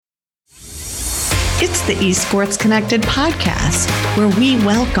It's the Esports Connected podcast, where we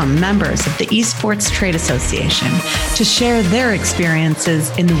welcome members of the Esports Trade Association to share their experiences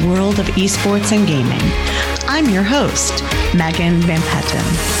in the world of esports and gaming. I'm your host, Megan Van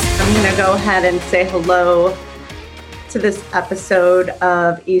Petten. I'm going to go ahead and say hello to this episode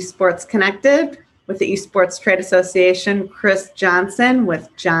of Esports Connected with the Esports Trade Association, Chris Johnson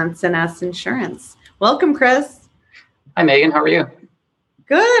with Johnson S Insurance. Welcome, Chris. Hi, Megan. How are you?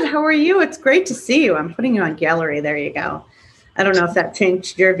 Good. How are you? It's great to see you. I'm putting you on gallery. There you go. I don't know if that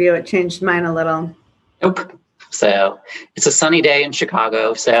changed your view. It changed mine a little. Nope. So it's a sunny day in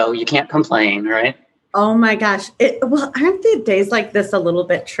Chicago, so you can't complain, right? Oh my gosh. Well, aren't the days like this a little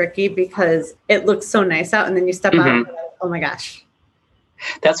bit tricky because it looks so nice out and then you step out and oh my gosh.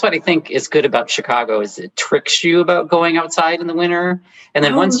 That's what I think is good about Chicago is it tricks you about going outside in the winter. And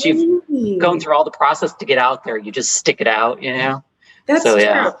then once you've gone through all the process to get out there, you just stick it out, you know? That's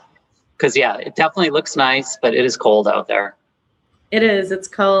true. Because, it definitely looks nice, but it is cold out there. It is. It's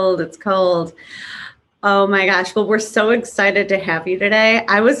cold. It's cold. Oh, my gosh. Well, we're so excited to have you today.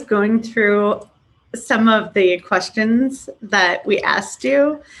 I was going through some of the questions that we asked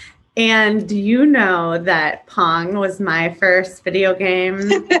you. And do you know that Pong was my first video game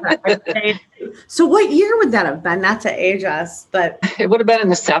that I played? So what year would that have been? Not to age us, but... It would have been in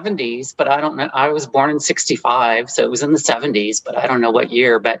the 70s, but I don't know. I was born in 65, so it was in the 70s, but I don't know what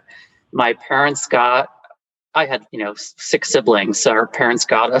year. But my parents I had, 6 siblings, so our parents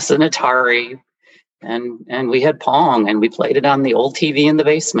got us an Atari, and we had Pong, and we played it on the old TV in the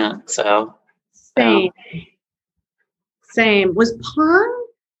basement, so... Same. Was Pong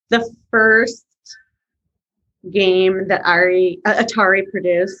the first game that Atari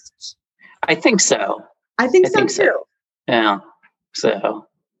produced? I think so. I think so too. Yeah. So,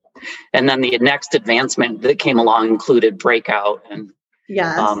 and then the next advancement that came along included Breakout, and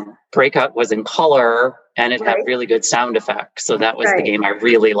Breakout was in color and it had really good sound effects. So that was the game I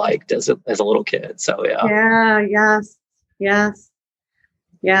really liked as a little kid. So Yeah.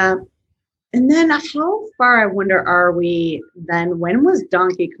 And then how far, I wonder, are we then? When was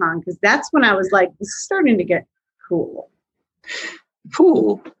Donkey Kong? Because that's when I was like, this is starting to get cool.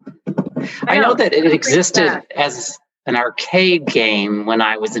 Cool. I know that it existed as an arcade game when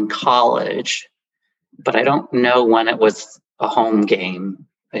I was in college, but I don't know when it was a home game,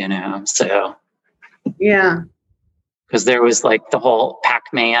 so. Yeah. Because there was like the whole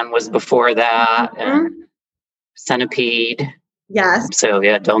Pac-Man was before that and Centipede. Yes. So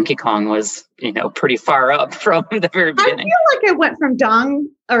Donkey Kong was, pretty far up from the very beginning. I feel like it went from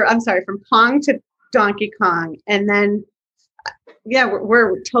Pong to Donkey Kong, and then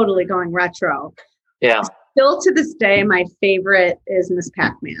we're totally going retro. Yeah. Still to this day, my favorite is Miss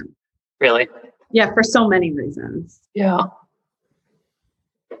Pac-Man. Really? Yeah, for so many reasons. Yeah.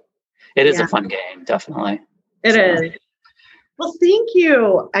 It is a fun game, definitely. It is. Well, thank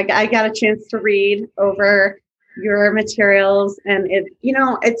you. I got a chance to read over your materials, and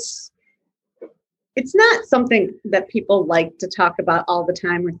it's not something that people like to talk about all the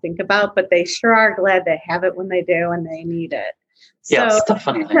time or think about, but they sure are glad they have it when they do and they need it. Yes,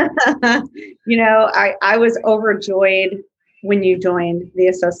 definitely. I was overjoyed when you joined the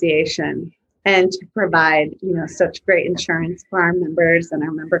association and to provide, such great insurance for our members and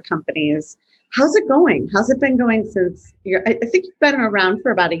our member companies. How's it going? How's it been going since I think you've been around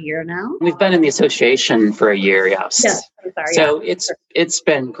for about a year now? We've been in the association for a year, yes. Yes, I'm sorry. So it's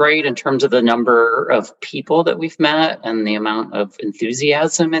been great in terms of the number of people that we've met and the amount of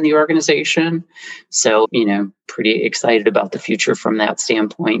enthusiasm in the organization. So, pretty excited about the future from that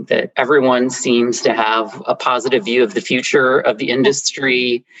standpoint, that everyone seems to have a positive view of the future of the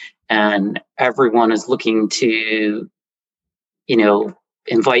industry, and everyone is looking to,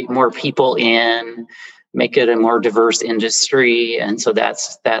 invite more people in, make it a more diverse industry. And so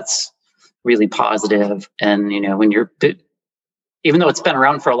that's really positive. And, even though it's been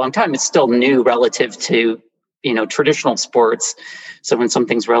around for a long time, it's still new relative to, traditional sports. So when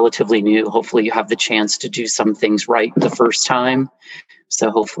something's relatively new, hopefully you have the chance to do some things right the first time. So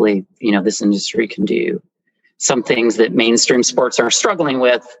hopefully, this industry can do some things that mainstream sports are struggling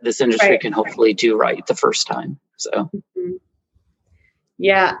with. This industry can hopefully do right the first time. So.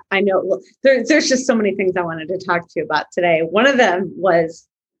 Yeah, I know. Look, there's just so many things I wanted to talk to you about today. One of them was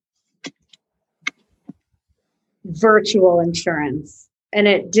virtual insurance. And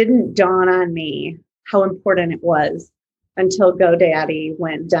it didn't dawn on me how important it was until GoDaddy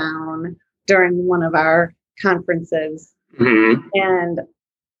went down during one of our conferences. Mm-hmm. And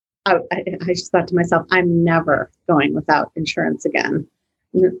I just thought to myself, I'm never going without insurance again,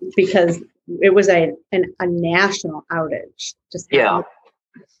 because it was a national outage.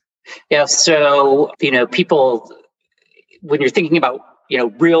 Yeah. So, people, when you're thinking about,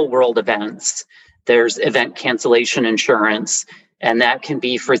 real world events, there's event cancellation insurance, and that can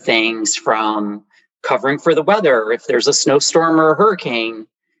be for things from covering for the weather. If there's a snowstorm or a hurricane,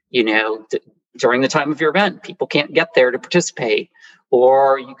 during the time of your event, people can't get there to participate.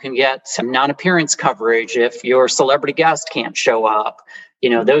 Or you can get some non-appearance coverage if your celebrity guest can't show up,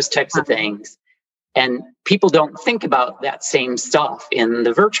 those types of things. And people don't think about that same stuff in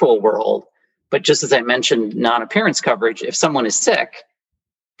the virtual world. But just as I mentioned, non-appearance coverage, if someone is sick,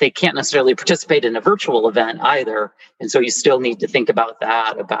 they can't necessarily participate in a virtual event either. And so you still need to think about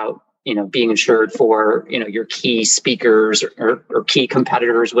that, about, being insured for, your key speakers or key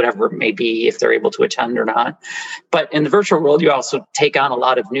competitors, whatever it may be, if they're able to attend or not. But in the virtual world, you also take on a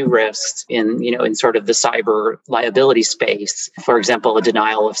lot of new risks in sort of the cyber liability space. For example, a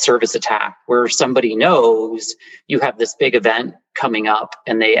denial of service attack, where somebody knows you have this big event coming up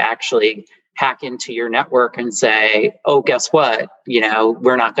and they actually hack into your network and say, oh, guess what?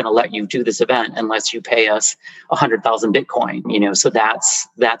 We're not going to let you do this event unless you pay us 100,000 Bitcoin. So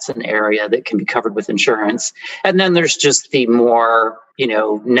that's an area that can be covered with insurance. And then there's just the more,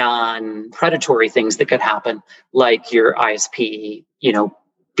 non-predatory things that could happen, like your ISP,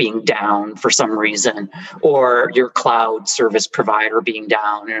 being down for some reason, or your cloud service provider being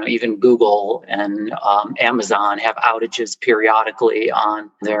down. Even Google and Amazon have outages periodically on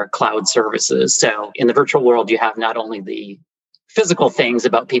their cloud services. So in the virtual world, you have not only the physical things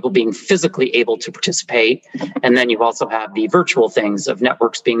about people being physically able to participate, and then you also have the virtual things of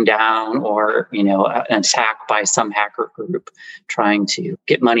networks being down, or an attack by some hacker group trying to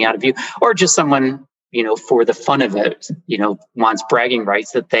get money out of you, or just someone for the fun of it, wants bragging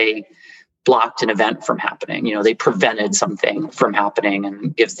rights that they blocked an event from happening. They prevented something from happening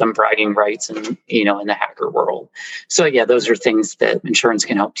and gives them bragging rights in the hacker world. So yeah, those are things that insurance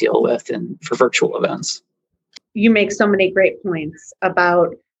can help deal with for virtual events. You make so many great points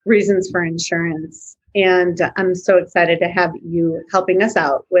about reasons for insurance. And I'm so excited to have you helping us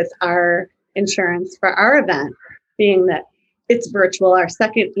out with our insurance for our event, being that it's virtual, our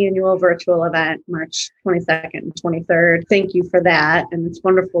second annual virtual event, March 22nd and 23rd. Thank you for that. And it's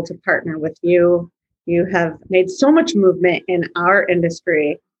wonderful to partner with you. You have made so much movement in our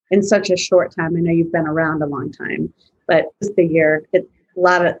industry in such a short time. I know you've been around a long time, but just the year, it's a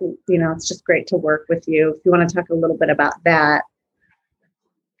lot of, it's just great to work with you. If you want to talk a little bit about that.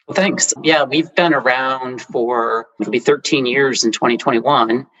 Well, thanks. Yeah, we've been around for, it'll be 13 years in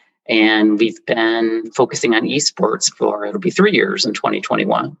 2021. And we've been focusing on esports it'll be 3 years in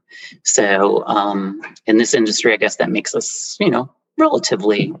 2021. So in this industry, I guess that makes us,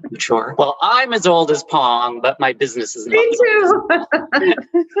 relatively mature. Well, I'm as old as Pong, but my business is not.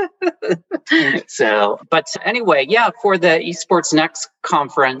 Me too. But anyway, yeah, for the Esports Next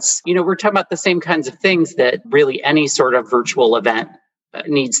conference, we're talking about the same kinds of things that really any sort of virtual event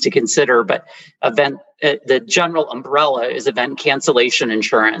needs to consider, but the general umbrella is event cancellation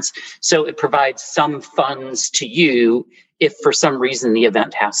insurance. So it provides some funds to you if for some reason the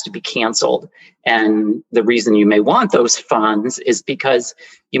event has to be canceled. And the reason you may want those funds is because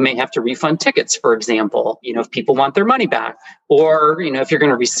you may have to refund tickets, for example, if people want their money back, or, if you're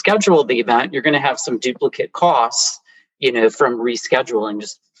going to reschedule the event, you're going to have some duplicate costs, from rescheduling,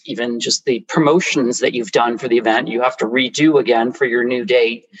 even just the promotions that you've done for the event, you have to redo again for your new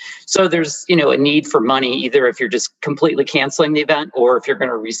date. So there's, a need for money, either if you're just completely canceling the event or if you're going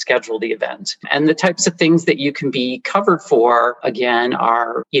to reschedule the event. And the types of things that you can be covered for, again,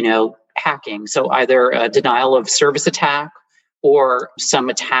 are, hacking. So either a denial of service attack, or some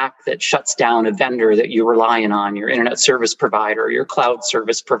attack that shuts down a vendor that you're relying on, your internet service provider, your cloud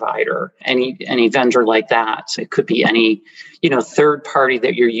service provider, any vendor like that. It could be any, third party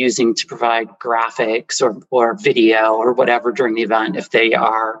that you're using to provide graphics or video or whatever during the event. If they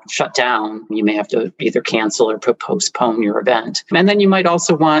are shut down, you may have to either cancel or postpone your event. And then you might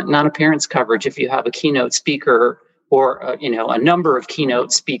also want non-appearance coverage if you have a keynote speaker or a number of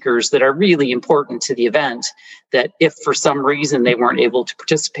keynote speakers that are really important to the event, that if for some reason they weren't able to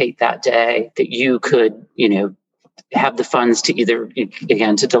participate that day, that you could, have the funds to either,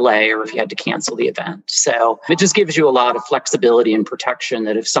 again, to delay, or if you had to cancel the event. So it just gives you a lot of flexibility and protection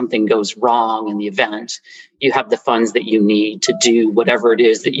that if something goes wrong in the event, you have the funds that you need to do whatever it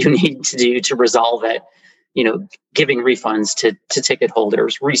is that you need to do to resolve it. Giving refunds to ticket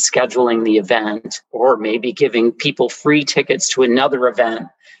holders, rescheduling the event, or maybe giving people free tickets to another event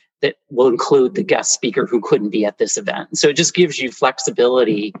that will include the guest speaker who couldn't be at this event. So it just gives you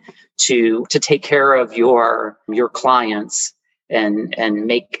flexibility to take care of your clients and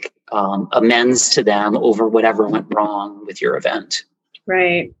make amends to them over whatever went wrong with your event.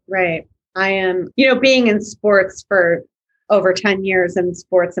 Right. I am, being in sports for over 10 years in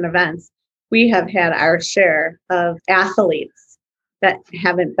sports and events, we have had our share of athletes that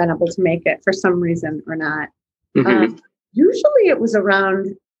haven't been able to make it for some reason or not. Mm-hmm. Usually it was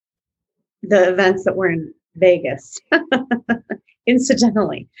around the events that were in Vegas.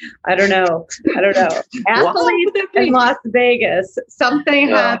 Incidentally, I don't know. Athletes in Las Vegas, something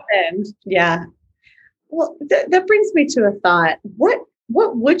happened. Yeah. Well, that brings me to a thought. What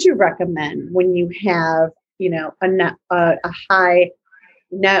would you recommend when you have, a high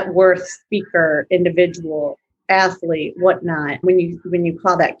net worth speaker, individual, athlete, whatnot, when you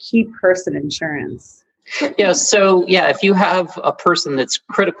call that key person insurance? Yeah. So if you have a person that's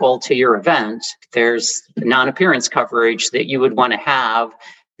critical to your event, there's non-appearance coverage that you would want to have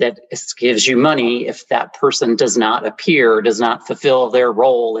that gives you money if that person does not appear, does not fulfill their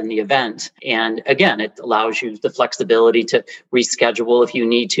role in the event. And again, it allows you the flexibility to reschedule if you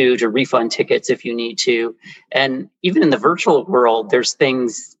need to refund tickets if you need to. And even in the virtual world, there's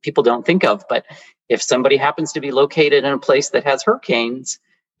things people don't think of, but if somebody happens to be located in a place that has hurricanes,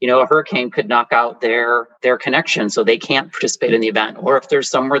 a hurricane could knock out their connection, so they can't participate in the event. Or if they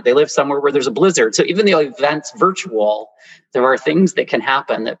live somewhere where there's a blizzard. So even though the event's virtual, there are things that can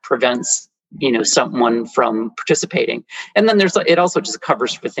happen that prevents, someone from participating. And then it also just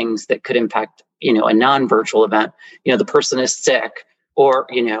covers for things that could impact, a non-virtual event. The person is sick, or,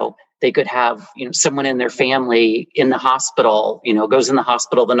 they could have, someone in their family in the hospital, goes in the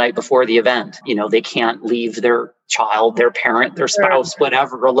hospital the night before the event. They can't leave their child, their parent, their spouse,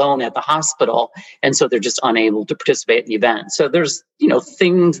 whatever, alone at the hospital. And so they're just unable to participate in the event. So there's,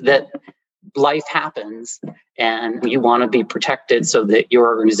 things that life happens, and you want to be protected so that your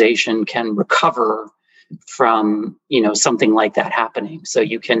organization can recover from, something like that happening. So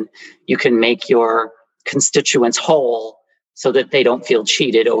you can make your constituents whole, so that they don't feel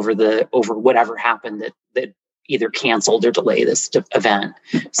cheated over whatever happened that either canceled or delay this event.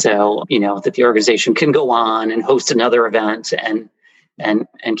 So, that the organization can go on and host another event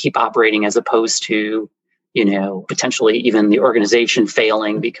and keep operating, as opposed to, potentially even the organization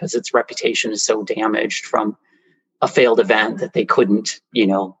failing because its reputation is so damaged from a failed event that they couldn't,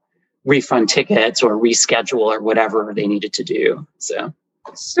 refund tickets or reschedule or whatever they needed to do.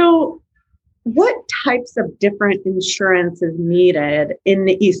 So what types of different insurance is needed in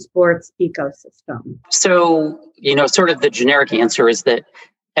the esports ecosystem? So, sort of the generic answer is that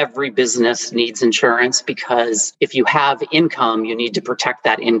every business needs insurance, because if you have income, you need to protect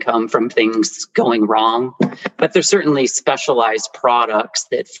that income from things going wrong. But there's certainly specialized products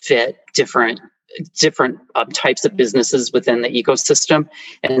that fit different types of businesses within the ecosystem.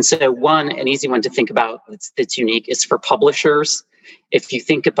 And so an easy one to think about that's unique is for publishers. If you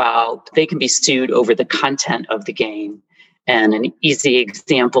think about, they can be sued over the content of the game. And an easy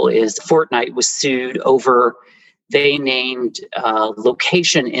example is Fortnite was sued over, they named a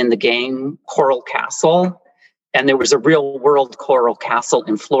location in the game Coral Castle. And there was a real world Coral Castle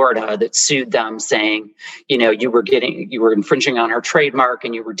in Florida that sued them, saying, you were infringing on our trademark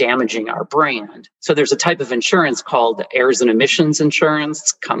and you were damaging our brand. So there's a type of insurance called errors and omissions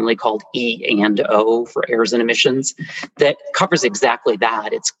insurance, commonly called E&O for errors and omissions, that covers exactly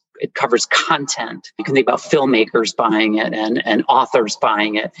that. It covers content. You can think about filmmakers buying it and authors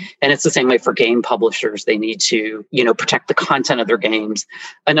buying it. And it's the same way for game publishers. They need to, protect the content of their games.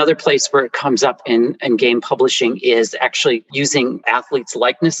 Another place where it comes up in game publishing is actually using athletes'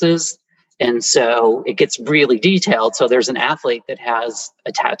 likenesses. And so it gets really detailed. So there's an athlete that has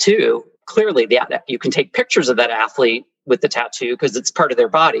a tattoo. Clearly, you can take pictures of that athlete with the tattoo because it's part of their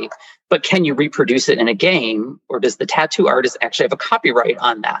body, but can you reproduce it in a game, or does the tattoo artist actually have a copyright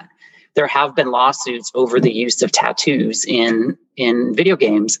on that? There have been lawsuits over the use of tattoos in video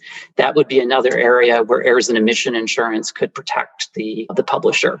games. That would be another area where errors and omission insurance could protect the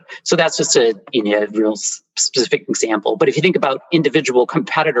publisher. So that's just a real specific example. But if you think about individual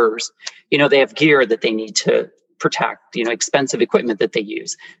competitors, they have gear that they need to protect, expensive equipment that they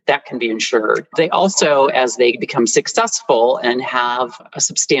use, that can be insured. They also, as they become successful and have a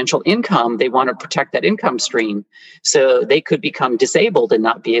substantial income, they want to protect that income stream. So they could become disabled and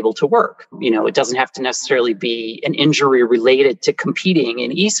not be able to work. It doesn't have to necessarily be an injury related to competing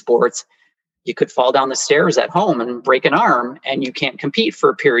in esports. You could fall down the stairs at home and break an arm and you can't compete for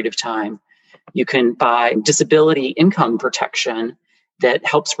a period of time. You can buy disability income protection that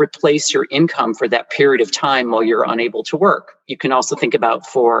helps replace your income for that period of time while you're unable to work. You can also think about,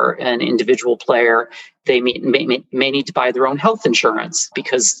 for an individual player, they may need to buy their own health insurance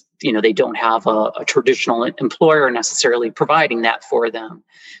because they don't have a traditional employer necessarily providing that for them.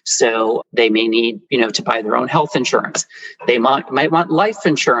 So they may need, to buy their own health insurance. They might want life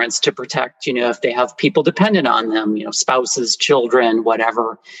insurance to protect, if they have people dependent on them, spouses, children,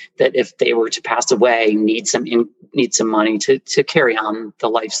 whatever, that if they were to pass away, need some money to carry on the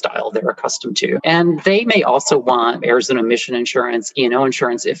lifestyle they're accustomed to. And they may also want errors and omission insurance, E&O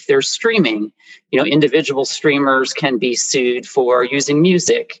insurance, if they're streaming. Individual streamers can be sued for using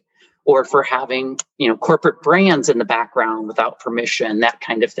music or for having, corporate brands in the background without permission, that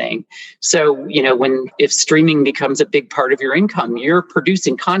kind of thing. So, if streaming becomes a big part of your income, you're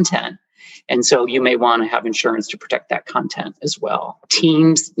producing content. And so you may want to have insurance to protect that content as well.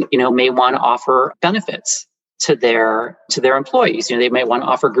 Teams, may want to offer benefits to their employees. They may want to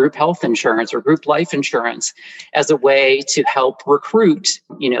offer group health insurance or group life insurance as a way to help recruit,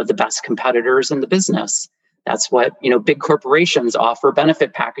 the best competitors in the business. That's what, big corporations offer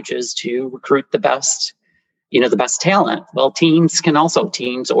benefit packages to recruit the best talent. Well, teams,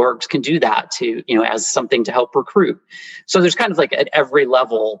 orgs can do that to, as something to help recruit. So there's kind of like at every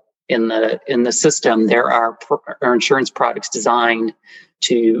level in the system, there are insurance products designed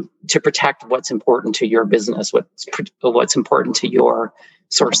to protect what's important to your business, what's important to your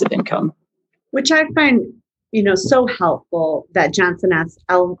source of income. Which I find, so helpful that Johnson asked.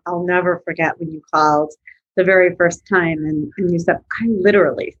 I'll never forget when you called the very first time and you said, I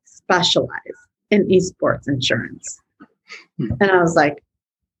literally specialize in esports insurance. Mm-hmm. And I was like,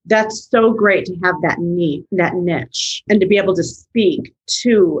 that's so great to have that niche and to be able to speak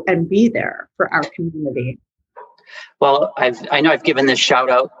to and be there for our community. Well, I know I've given this shout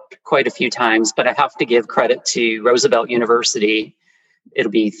out quite a few times, but I have to give credit to Roosevelt University. It'll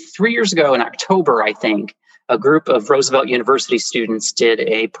be 3 years ago in October, I think, a group of Roosevelt University students did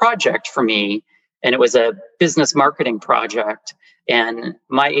a project for me, and it was a business marketing project. And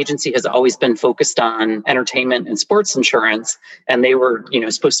my agency has always been focused on entertainment and sports insurance. And they were,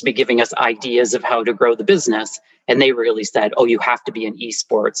 supposed to be giving us ideas of how to grow the business. And they really said, oh, you have to be in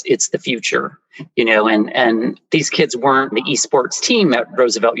esports. It's the future, and these kids weren't the esports team at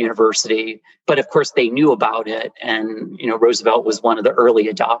Roosevelt University, but of course they knew about it. And, Roosevelt was one of the early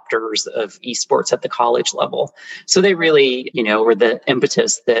adopters of esports at the college level. So they really, were the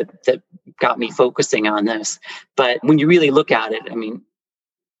impetus that got me focusing on this. But when you really look at it,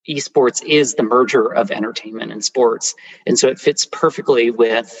 esports is the merger of entertainment and sports. And so it fits perfectly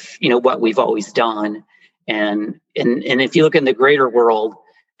with, what we've always done. And if you look in the greater world,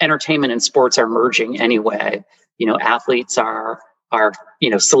 entertainment and sports are merging anyway. Athletes are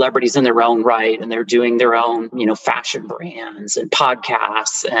celebrities in their own right, and they're doing their own, fashion brands and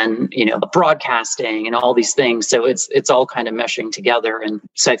podcasts and, broadcasting and all these things. So it's all kind of meshing together. And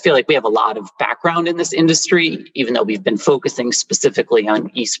so I feel like we have a lot of background in this industry, even though we've been focusing specifically on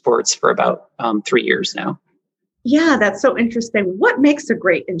esports for about 3 years now. Yeah, that's so interesting. What makes a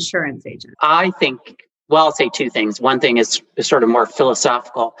great insurance agent? I think, I'll say two things. One thing is sort of more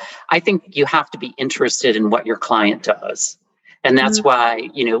philosophical. I think you have to be interested in what your client does. And that's why,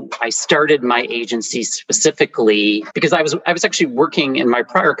 I started my agency specifically because I was actually working in my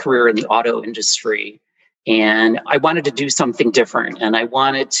prior career in the auto industry, and I wanted to do something different. And I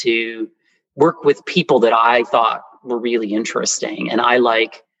wanted to work with people that I thought were really interesting. And I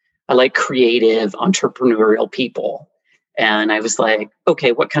like creative, entrepreneurial people. And I was like,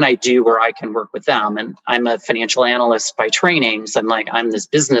 okay, what can I do where I can work with them? And I'm a financial analyst by training. So I'm this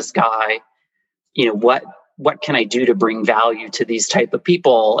business guy. What can I do to bring value to these type of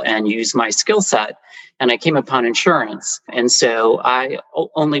people and use my skill set? And I came upon insurance. And so I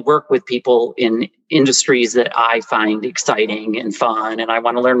only work with people in industries that I find exciting and fun. And I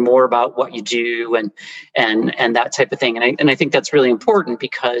want to learn more about what you do and that type of thing. And I think that's really important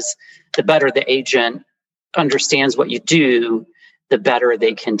because the better the agent understands what you do, the better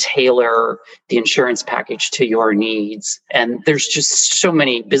they can tailor the insurance package to your needs. And there's just so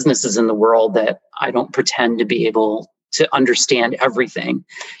many businesses in the world that I don't pretend to be able to understand everything.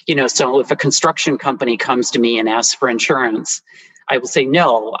 So if a construction company comes to me and asks for insurance, I will say,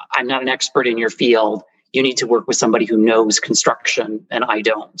 no, I'm not an expert in your field. You need to work with somebody who knows construction and I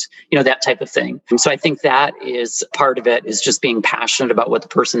don't, that type of thing. And so I think that is part of it, is just being passionate about what the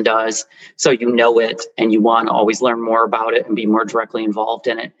person does. So you know it and you want to always learn more about it and be more directly involved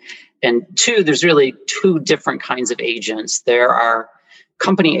in it. And two, there's really two different kinds of agents. There are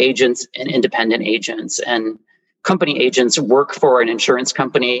company agents and independent agents. And company agents work for an insurance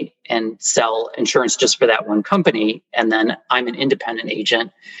company and sell insurance just for that one company. And then I'm an independent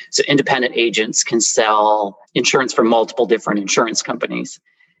agent. So independent agents can sell insurance for multiple different insurance companies.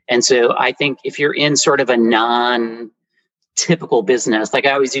 And so I think if you're in sort of a typical business. Like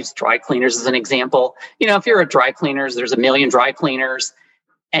I always use dry cleaners as an example. If you're a dry cleaners, there's a million dry cleaners.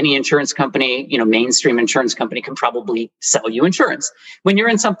 Any insurance company, mainstream insurance company can probably sell you insurance. When you're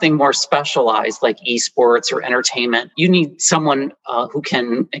in something more specialized like esports or entertainment, you need someone who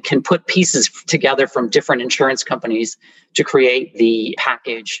can put pieces together from different insurance companies to create the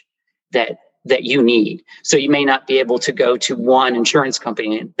package that you need. So you may not be able to go to one insurance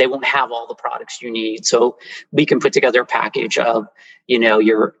company. They won't have all the products you need. So we can put together a package of,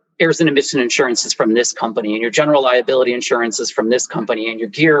 your airs and emission insurance is from this company, and your general liability insurance is from this company, and your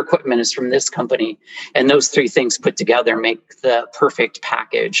gear equipment is from this company. And those three things put together make the perfect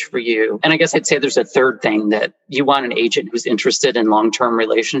package for you. And I guess I'd say there's a third thing, that you want an agent who's interested in long-term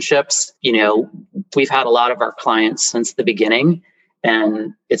relationships. We've had a lot of our clients since the beginning,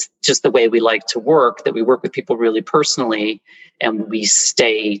 and it's just the way we like to work, that we work with people really personally, and we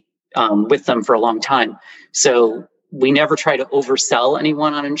stay with them for a long time. So we never try to oversell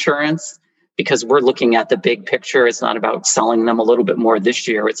anyone on insurance, because we're looking at the big picture. It's not about selling them a little bit more this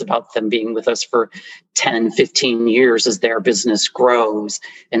year. It's about them being with us for 10, 15 years as their business grows.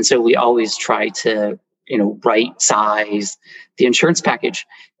 And so we always try to, right size the insurance package.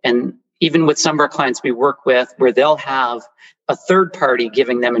 And even with some of our clients we work with, where they'll have a third party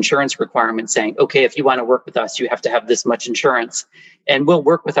giving them insurance requirements saying, okay, if you want to work with us, you have to have this much insurance. And we'll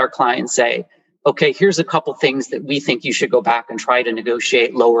work with our client and say, okay, here's a couple things that we think you should go back and try to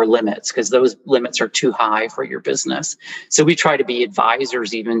negotiate lower limits, because those limits are too high for your business. So we try to be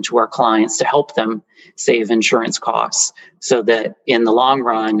advisors even to our clients to help them save insurance costs, so that in the long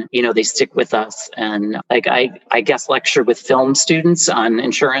run, they stick with us. And like I guess lecture with film students on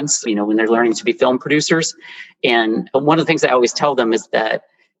insurance, when they're learning to be film producers. And one of the things I always tell them is that,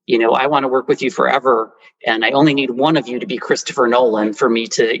 I want to work with you forever, and I only need one of you to be Christopher Nolan for me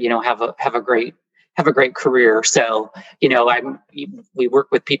to, have a great career. So, we work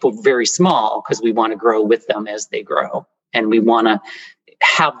with people very small because we want to grow with them as they grow, and we want to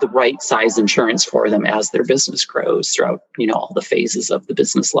have the right size insurance for them as their business grows throughout, all the phases of the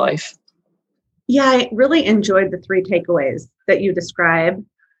business life. Yeah, I really enjoyed the 3 takeaways that you described,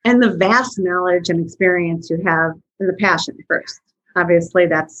 and the vast knowledge and experience you have, and the passion first. Obviously,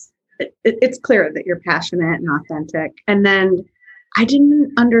 it's clear that you're passionate and authentic. And then I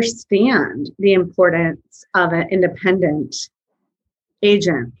didn't understand the importance of an independent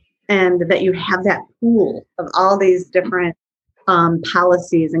agent, and that you have that pool of all these different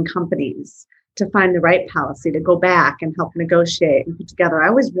policies and companies to find the right policy to go back and help negotiate and put together. I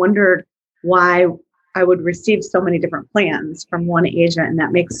always wondered why I would receive so many different plans from one agent, and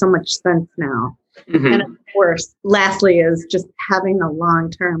that makes so much sense now. Mm-hmm. And of course, lastly, is just having a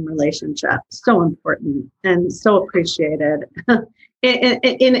long-term relationship. So important and so appreciated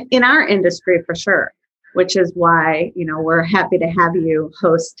in our industry for sure, which is why, we're happy to have you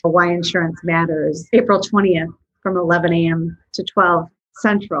host Why Insurance Matters April 20th from 11 a.m. to 12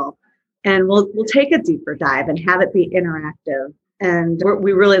 Central. And we'll take a deeper dive and have it be interactive. And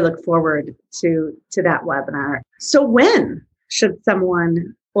we really look forward to that webinar. So when should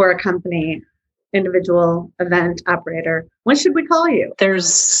someone or a company, individual, event operator, when should we call you?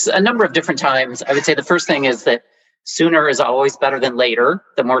 There's a number of different times. I would say the first thing is that sooner is always better than later.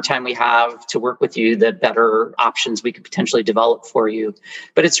 The more time we have to work with you, the better options we could potentially develop for you.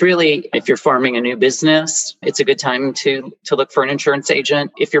 But it's really, if you're forming a new business, it's a good time to look for an insurance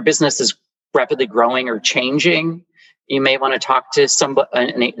agent. If your business is rapidly growing or changing, you may want to talk to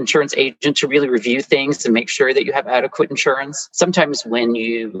an insurance agent to really review things and make sure that you have adequate insurance. Sometimes when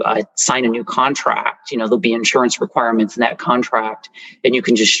you sign a new contract, there'll be insurance requirements in that contract, and you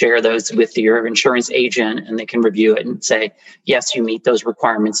can just share those with your insurance agent, and they can review it and say, yes, you meet those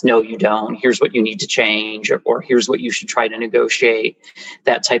requirements. No, you don't. Here's what you need to change, or here's what you should try to negotiate,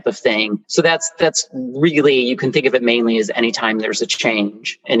 that type of thing. So that's really, you can think of it mainly as anytime there's a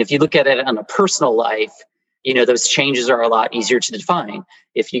change. And if you look at it on a personal life, those changes are a lot easier to define.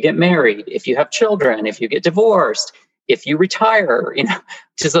 If you get married, if you have children, if you get divorced, if you retire,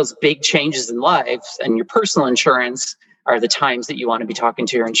 just those big changes in life, and your personal insurance are the times that you want to be talking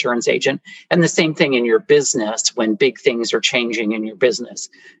to your insurance agent. And the same thing in your business, when big things are changing in your business,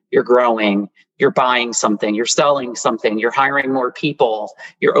 you're growing, you're buying something, you're selling something, you're hiring more people,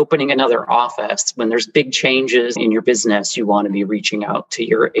 you're opening another office. When there's big changes in your business, you want to be reaching out to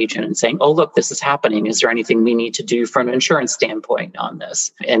your agent and saying, oh, look, this is happening. Is there anything we need to do from an insurance standpoint on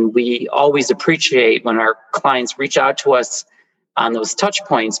this? And we always appreciate when our clients reach out to us on those touch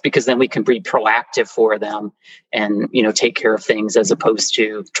points, because then we can be proactive for them and, take care of things as opposed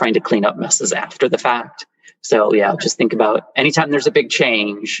to trying to clean up messes after the fact. So yeah, just think about anytime there's a big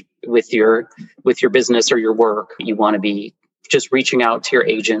change with your business or your work, you want to be just reaching out to your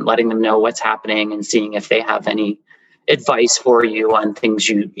agent, letting them know what's happening and seeing if they have any advice for you on things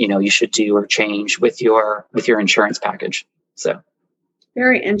you should do or change with your insurance package. So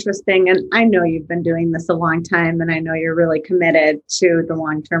very interesting. And I know you've been doing this a long time, and I know you're really committed to the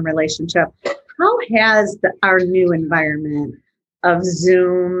long-term relationship. How has our new environment of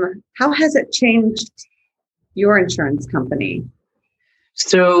Zoom, how has it changed your insurance company?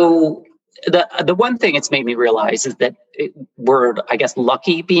 So the one thing it's made me realize is that we're, I guess,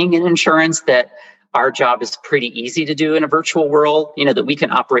 lucky being in insurance, that our job is pretty easy to do in a virtual world, that we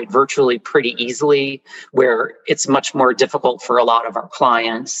can operate virtually pretty easily, where it's much more difficult for a lot of our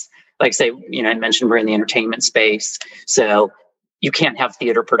clients. Like say, I mentioned we're in the entertainment space. So you can't have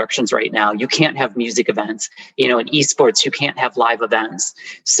theater productions right now. You can't have music events. In esports, you can't have live events.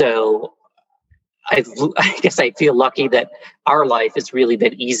 So I guess I feel lucky that our life is really a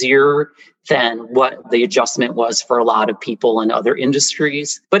bit easier than what the adjustment was for a lot of people in other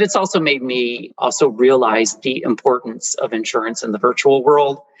industries. But it's also made me also realize the importance of insurance in the virtual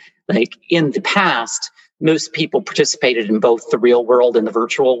world. Like in the past, most people participated in both the real world and the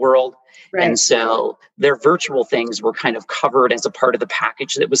virtual world. Right. And so their virtual things were kind of covered as a part of the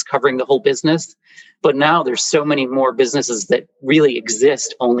package that was covering the whole business. But now there's so many more businesses that really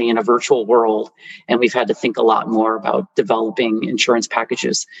exist only in a virtual world. And we've had to think a lot more about developing insurance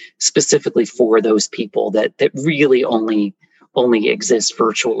packages specifically for those people that really only exist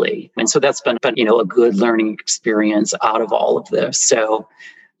virtually. And so that's been a good learning experience out of all of this. So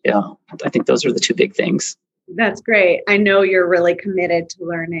yeah, I think those are the two big things. That's great. I know you're really committed to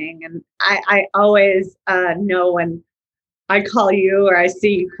learning. And I always know when I call you or I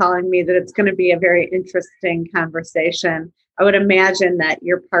see you calling me that it's going to be a very interesting conversation. I would imagine that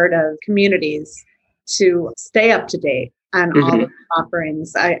you're part of communities to stay up to date on all the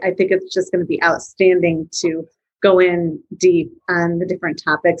offerings. I think it's just going to be outstanding to go in deep on the different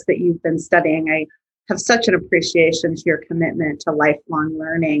topics that you've been studying. I have such an appreciation to your commitment to lifelong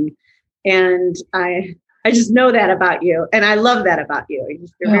learning. And I just know that about you. And I love that about you.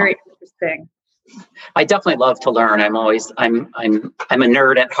 You're very interesting. I definitely love to learn. I'm a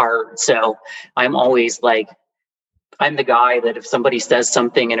nerd at heart. So I'm always I'm the guy that if somebody says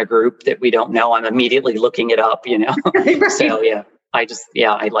something in a group that we don't know, I'm immediately looking it up, Right. So yeah,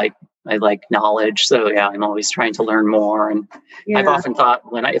 I like knowledge. So yeah, I'm always trying to learn more. And I've often thought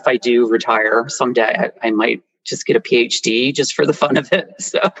if I do retire someday, I might just get a PhD just for the fun of it.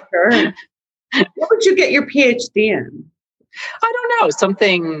 So sure. What would you get your PhD in? I don't know.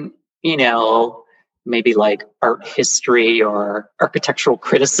 Something, maybe like art history or architectural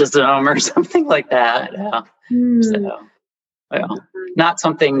criticism or something like that. Yeah. So, not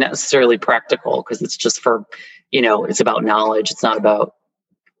something necessarily practical because it's just for, it's about knowledge. It's not about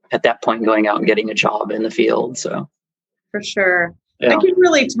at that point going out and getting a job in the field. So for sure. Yeah. I can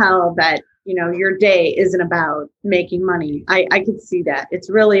really tell that, your day isn't about making money. I could see that. It's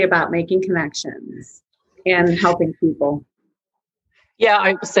really about making connections and helping people. Yeah,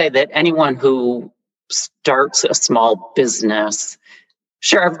 I would say that anyone who starts a small business,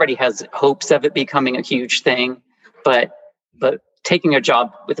 sure, everybody has hopes of it becoming a huge thing, but taking a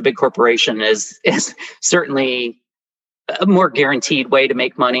job with a big corporation is certainly a more guaranteed way to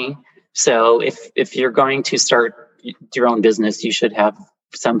make money. So if you're going to start your own business, you should have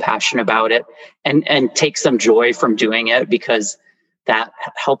some passion about it and take some joy from doing it, because that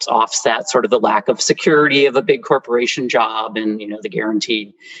helps offset sort of the lack of security of a big corporation job and, the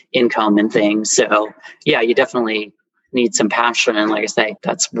guaranteed income and things. So yeah, you definitely need some passion. And like I say,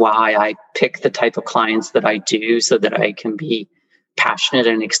 that's why I pick the type of clients that I do, so that I can be passionate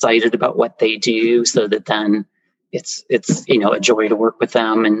and excited about what they do, so that then it's a joy to work with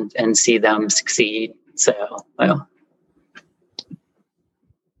them and see them succeed. So, well.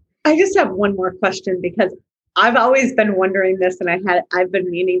 I just have one more question, because I've always been wondering this, and I've been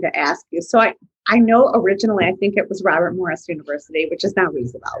meaning to ask you. So I know originally, I think it was Robert Morris University, which is now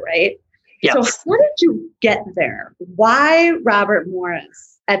Roosevelt, right? Yes. So how did you get there? Why Robert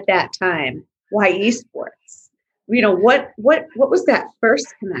Morris at that time? Why esports? What was that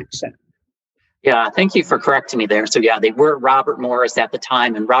first connection? Yeah, thank you for correcting me there. So yeah, they were Robert Morris at the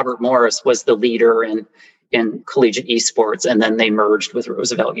time, and Robert Morris was the leader in collegiate esports, and then they merged with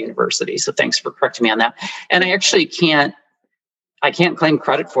Roosevelt University. So thanks for correcting me on that. And I actually can't claim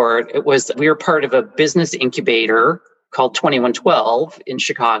credit for it. We were part of a business incubator called 2112 in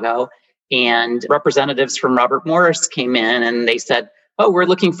Chicago, and representatives from Robert Morris came in and they said, oh, we're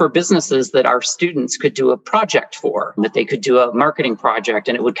looking for businesses that our students could do a project for, that they could do a marketing project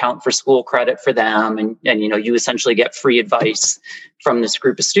and it would count for school credit for them. And you essentially get free advice from this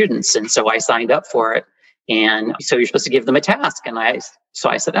group of students. And so I signed up for it. And so you're supposed to give them a task. And I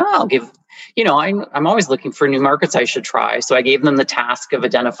said, oh, I'll give, I'm always looking for new markets I should try. So I gave them the task of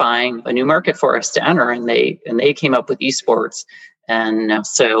identifying a new market for us to enter. And they came up with esports. And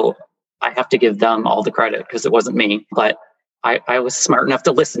so I have to give them all the credit because it wasn't me, but I was smart enough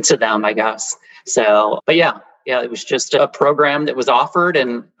to listen to them, I guess. So, but yeah, it was just a program that was offered,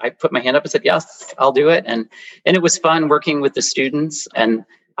 and I put my hand up and said, yes, I'll do it. And it was fun working with the students. And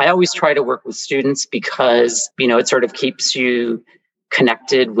I always try to work with students because, it sort of keeps you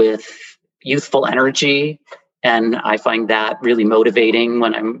connected with youthful energy. And I find that really motivating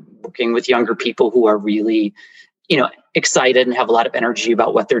when I'm working with younger people who are really, excited and have a lot of energy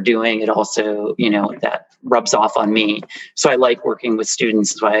about what they're doing. It also, that rubs off on me. So I like working with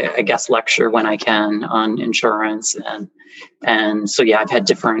students. So I guess lecture when I can on insurance. And so, yeah, I've had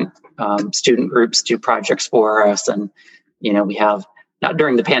different student groups do projects for us. And, we have, not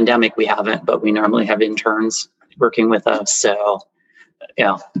during the pandemic, we haven't, but we normally have interns working with us. So,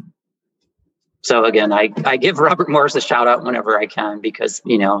 yeah. So again, I give Robert Morris a shout out whenever I can because,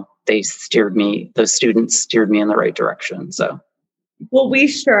 those students steered me in the right direction. So. Well, we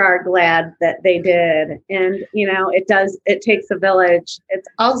sure are glad that they did. And, it takes a village. It's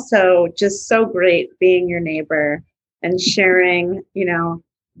also just so great being your neighbor and sharing,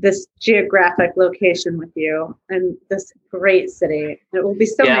 this geographic location with you and this great city. It will be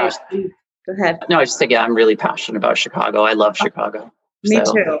so nice. Go ahead. No, I just think, I'm really passionate about Chicago. I love Chicago. Me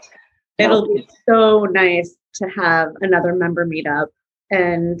too. It'll be so nice to have another member meetup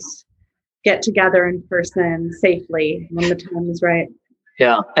and get together in person safely when the time is right.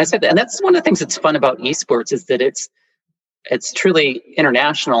 Yeah, I said that. And that's one of the things that's fun about esports is that it's truly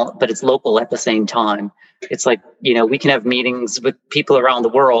international, but it's local at the same time. It's like, we can have meetings with people around the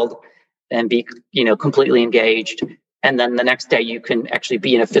world and be, completely engaged. And then the next day you can actually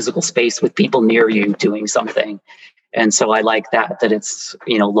be in a physical space with people near you doing something. And so I like that it's,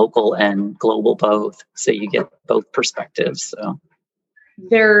 local and global both. So you get both perspectives. So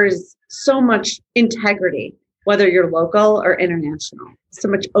there's so much integrity, whether you're local or international, so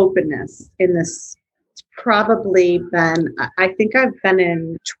much openness in this. It's probably been, I think I've been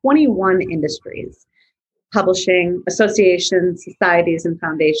in 21 industries, publishing, associations, societies, and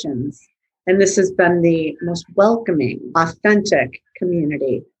foundations. And this has been the most welcoming, authentic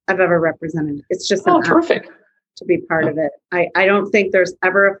community I've ever represented. It's just terrific to be part of it. I don't think there's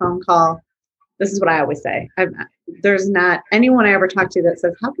ever a phone call. This is what I always say. There's not anyone I ever talk to that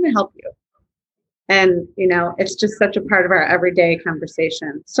says, how can I help you? And, it's just such a part of our everyday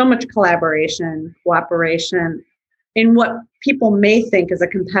conversation. So much collaboration, cooperation in what people may think is a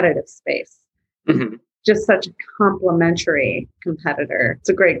competitive space. Mm-hmm. Just such a complementary competitor. It's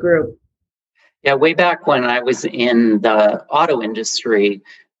a great group. Yeah, way back when I was in the auto industry,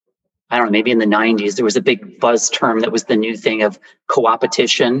 I don't know, maybe in the 90s, there was a big buzz term that was the new thing of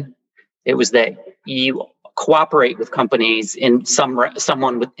co-opetition. It was that you cooperate with companies in some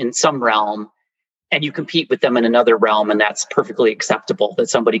realm, and you compete with them in another realm, and that's perfectly acceptable, that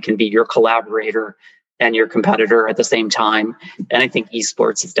somebody can be your collaborator and your competitor at the same time. And I think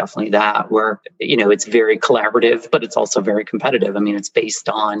esports is definitely that, where, it's very collaborative, but it's also very competitive. I mean, it's based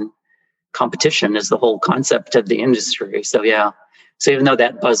on competition is the whole concept of the industry. So, yeah. So even though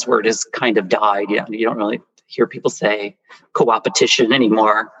that buzzword has kind of died, you don't really hear people say co-opetition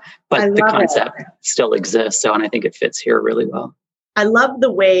anymore, but the concept still exists. So, and I think it fits here really well. I love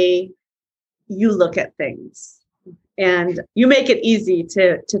the way you look at things, and you make it easy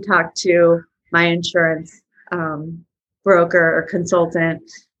to talk to my insurance broker or consultant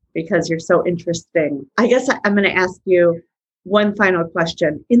because you're so interesting. I guess I'm going to ask you one final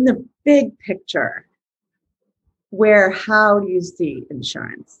question. In the big picture, how do you see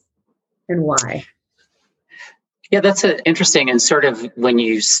insurance and why? Yeah, that's interesting. And sort of when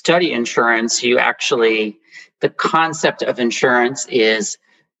you study insurance, the concept of insurance is,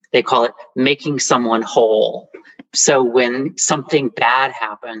 they call it making someone whole. So when something bad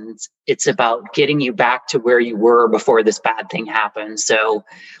happens, it's about getting you back to where you were before this bad thing happened. So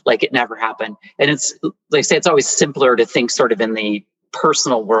like it never happened. And it's, like I say, it's always simpler to think sort of in the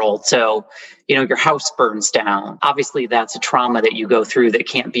personal world. So, your house burns down. Obviously, that's a trauma that you go through that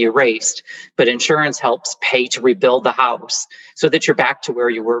can't be erased, but insurance helps pay to rebuild the house so that you're back to where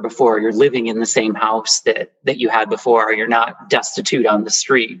you were before. You're living in the same house that you had before. You're not destitute on the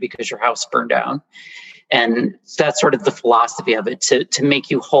street because your house burned down. And that's sort of the philosophy of it, to make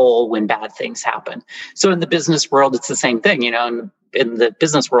you whole when bad things happen. So in the business world, it's the same thing. In the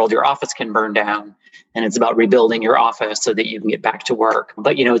business world, your office can burn down, and it's about rebuilding your office so that you can get back to work.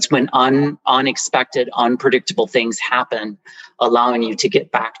 But, it's when unexpected, unpredictable things happen, allowing you to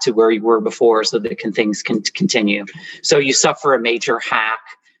get back to where you were before so that things can continue. So you suffer a major hack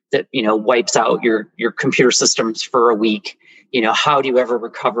that, wipes out your computer systems for a week. How do you ever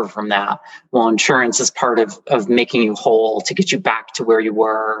recover from that? Well, insurance is part of making you whole to get you back to where you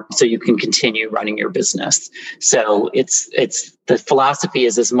were so you can continue running your business. So it's the philosophy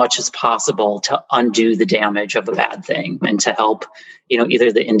is as much as possible to undo the damage of a bad thing and to help,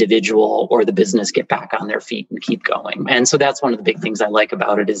 either the individual or the business get back on their feet and keep going. And so that's one of the big things I like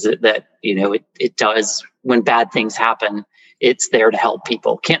about it, is that, it does, when bad things happen, it's there to help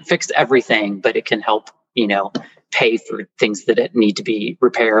people. Can't fix everything, but it can help, pay for things that need to be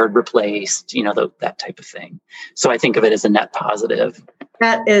repaired, replaced, that type of thing. So I think of it as a net positive.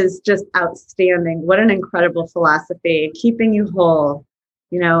 That is just outstanding. What an incredible philosophy, keeping you whole.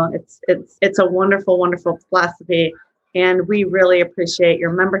 It's a wonderful, wonderful philosophy. And we really appreciate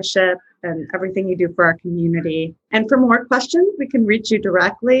your membership and everything you do for our community. And for more questions, we can reach you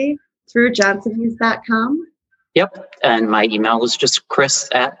directly through johnsonese.com. Yep. And my email is just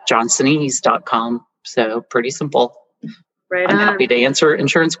chris@johnsonese.com. So pretty simple. Right I'm on. happy to answer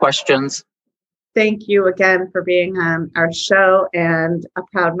insurance questions. Thank you again for being on our show and a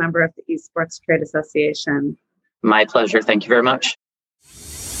proud member of the Esports Trade Association. My pleasure. Thank you very much.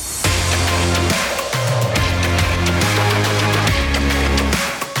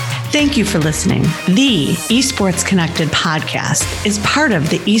 Thank you for listening. The Esports Connected podcast is part of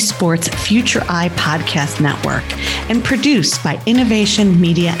the Esports Future Eye Podcast Network and produced by Innovation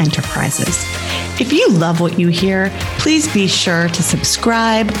Media Enterprises. If you love what you hear, please be sure to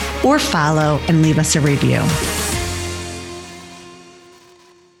subscribe or follow and leave us a review.